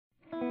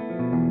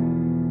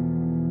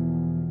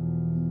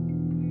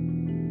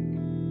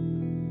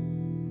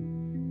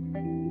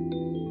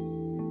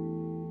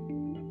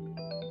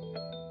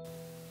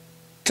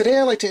Today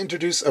I'd like to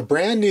introduce a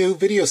brand new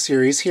video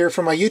series here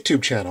from my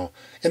YouTube channel,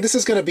 and this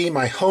is going to be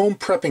my home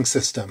prepping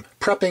system,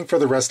 prepping for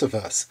the rest of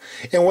us.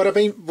 And what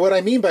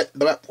I mean by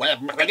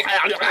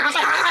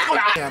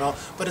channel,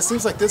 but it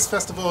seems like this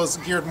festival is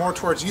geared more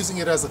towards using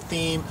it as a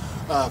theme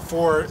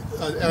for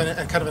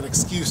and kind of an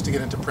excuse to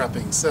get into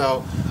prepping.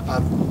 So,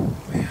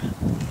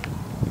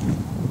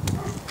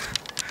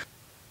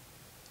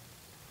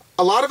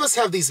 a lot of us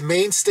have these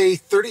mainstay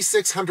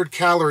 3,600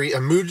 calorie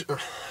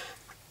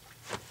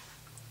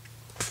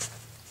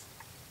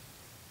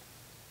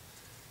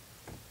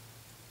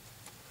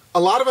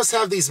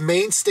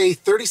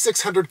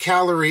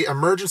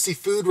emergency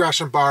food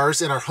ration bars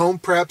in our home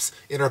preps,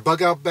 in our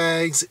bug out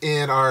bags,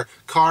 in our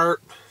car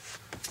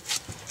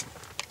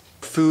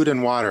food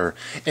and water.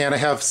 And I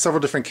have several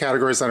different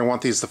categories that I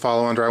want these to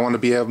follow under. I want to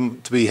be able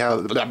to be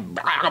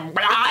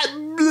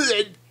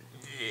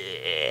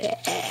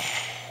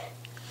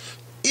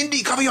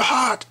Indy, cover your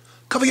heart!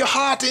 Cover your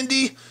heart,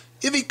 Indy!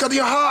 Ivy, cover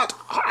your heart!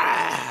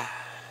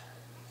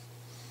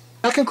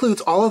 That concludes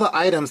all of the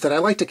items that I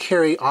like to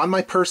carry on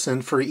my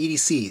person for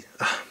EDC.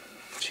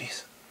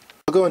 Jeez.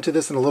 I'll go into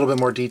this in a little bit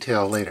more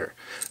detail later.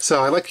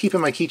 So I like keeping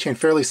my keychain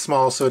fairly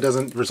small so it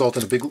doesn't result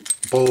in a big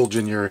bulge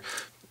in your,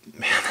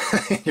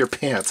 in your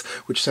pants,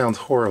 which sounds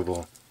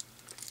horrible.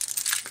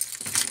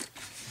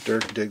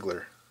 Dirk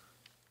Diggler.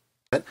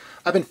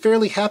 I've been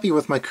fairly happy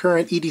with my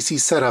current EDC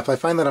setup. I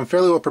find that I'm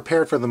fairly well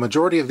prepared for the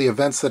majority of the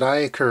events that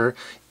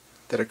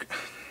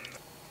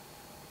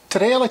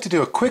Today I'd like to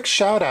do a quick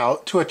shout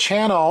out to a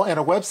channel and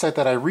a website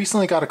that I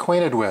recently got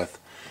acquainted with.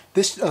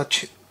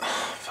 Today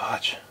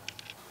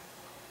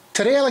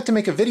I'd like to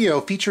make a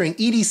video featuring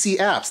EDC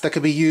apps that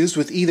could be used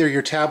with either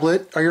your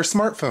tablet or your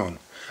smartphone.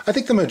 I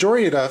think the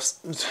majority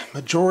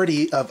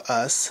of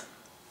us.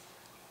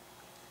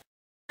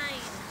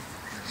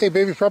 Hey,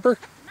 baby prepper.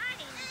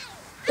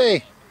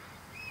 Hey.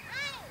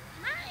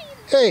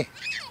 Hey.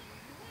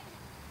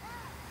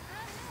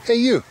 Hey,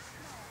 you.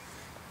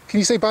 Can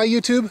you say bye,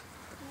 YouTube?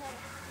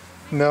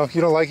 No,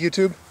 you don't like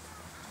YouTube?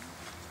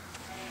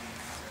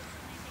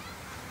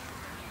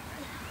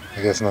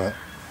 I guess not.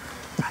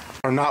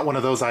 Are not one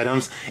of those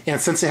items,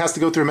 and since it has to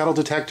go through a metal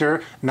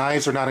detector,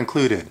 knives are not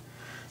included.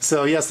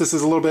 So yes, this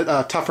is a little bit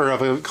tougher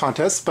of a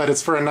contest, but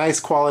it's for a nice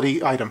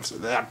quality item. So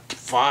that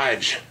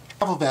fudge.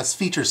 Travel vest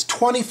features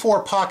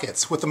 24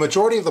 pockets, with the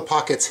majority of the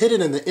pockets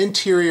hidden in the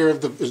interior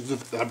of the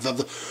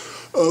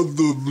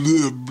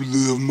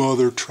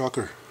mother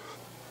trucker.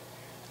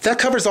 That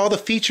covers all the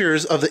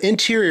features of the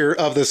interior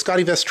of the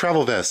Scotty Vest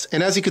travel vest,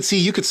 and as you can see,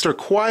 you could store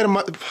quite a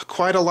lot of.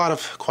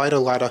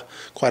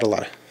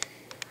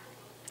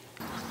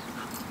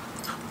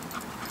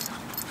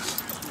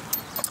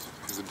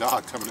 There's a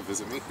dog coming to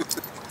visit me.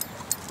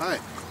 Hi.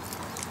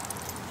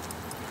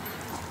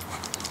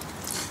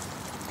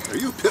 Are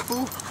you a pit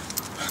bull?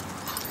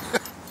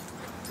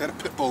 Got a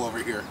pit bull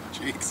over here.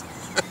 Jeez.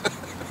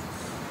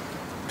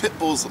 Pit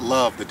bulls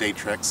love the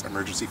Daytrex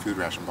emergency food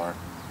ration bar.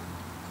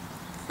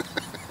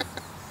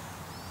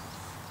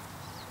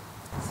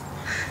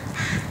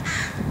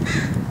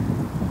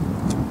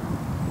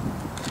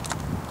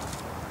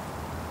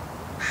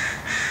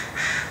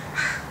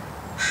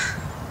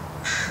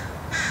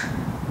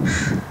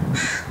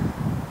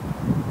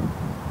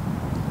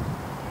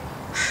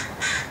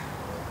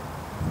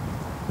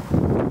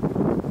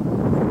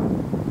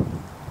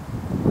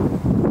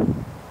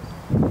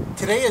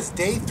 Today is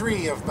day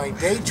 3 of my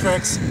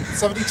Daytrex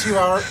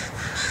 72-hour.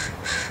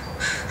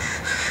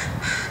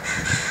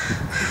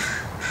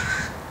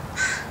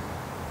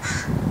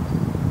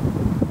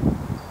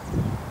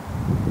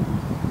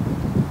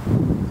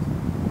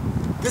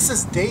 This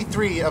is day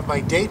 3 of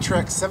my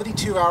Daytrex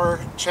 72-hour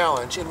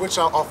challenge, in which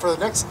I'll for the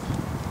next.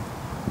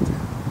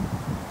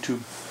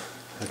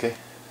 Okay.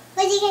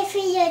 What do you get for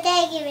your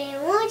day? Give me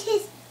one,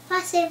 two,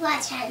 positive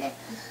watch hand.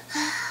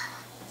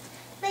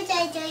 But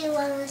I do you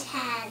one more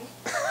time.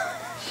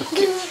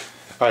 Okay.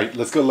 Alright,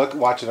 let's go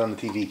watch it on the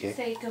TV, okay?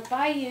 Say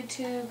goodbye,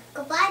 YouTube.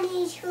 Goodbye,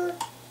 YouTube.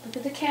 Look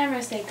at the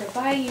camera, say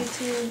goodbye,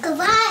 YouTube.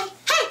 Goodbye.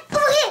 Hey,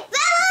 over here.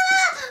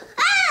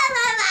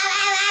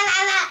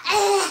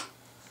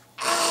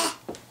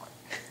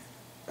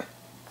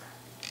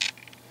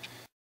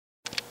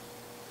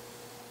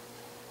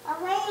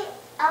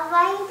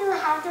 Why do you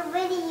have the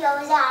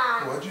videos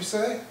on? What'd you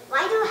say?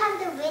 Why do you have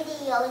the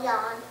videos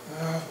on?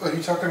 Are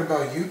you talking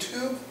about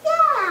YouTube?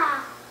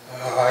 Yeah.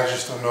 I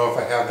just don't know if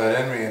I have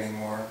that in me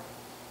anymore.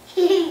 I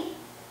did it.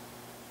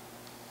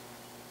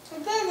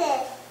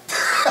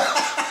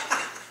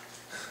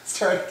 Let's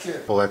try it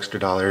again. Full extra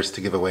dollars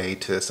to give away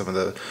to some of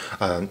the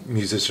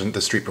musicians,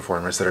 the street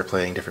performers that are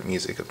playing different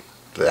music.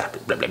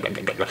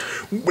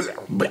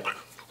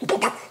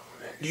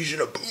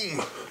 Legion of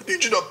Boom!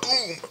 Legion of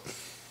Boom!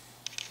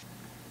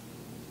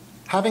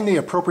 Having the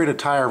appropriate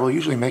attire will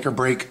usually make or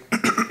break.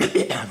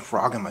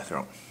 Frog in my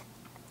throat.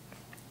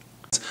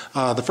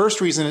 The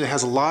first reason, it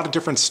has a lot of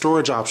different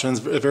storage options,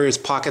 various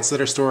pockets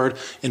that are stored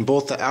in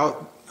both the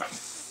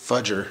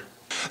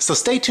So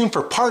stay tuned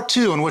for part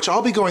 2, in which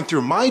I'll be going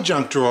through my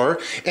junk drawer,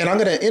 and I'm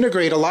going to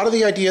integrate a lot of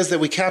the ideas that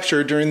we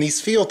captured during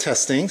these field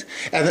testings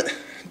and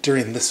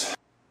during this.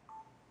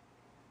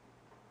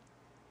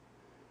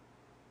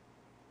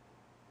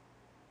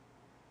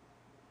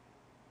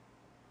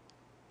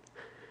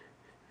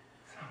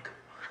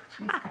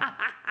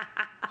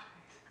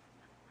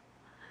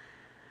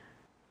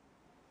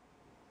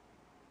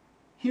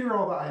 Here are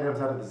all the items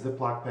out of the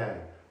Ziploc bag.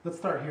 Let's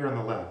start here on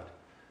the left.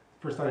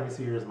 First item you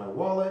see here is my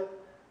wallet.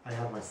 I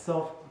have my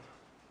cell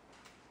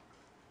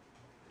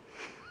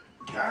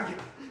phone. Gotta get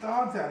the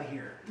dogs out of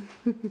here.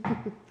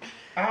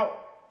 Ow!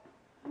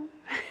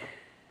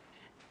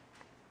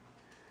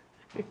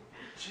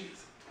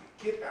 Jeez,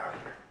 get out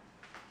of here.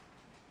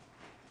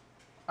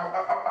 Ow, ow, ow,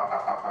 ow,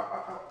 ow, ow,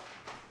 ow, ow.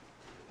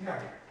 Get out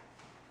of here.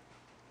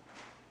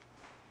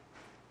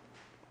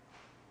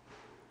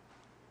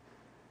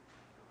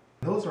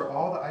 Those are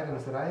all the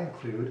items that I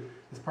include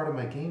as part of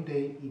my game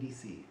day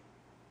EDC.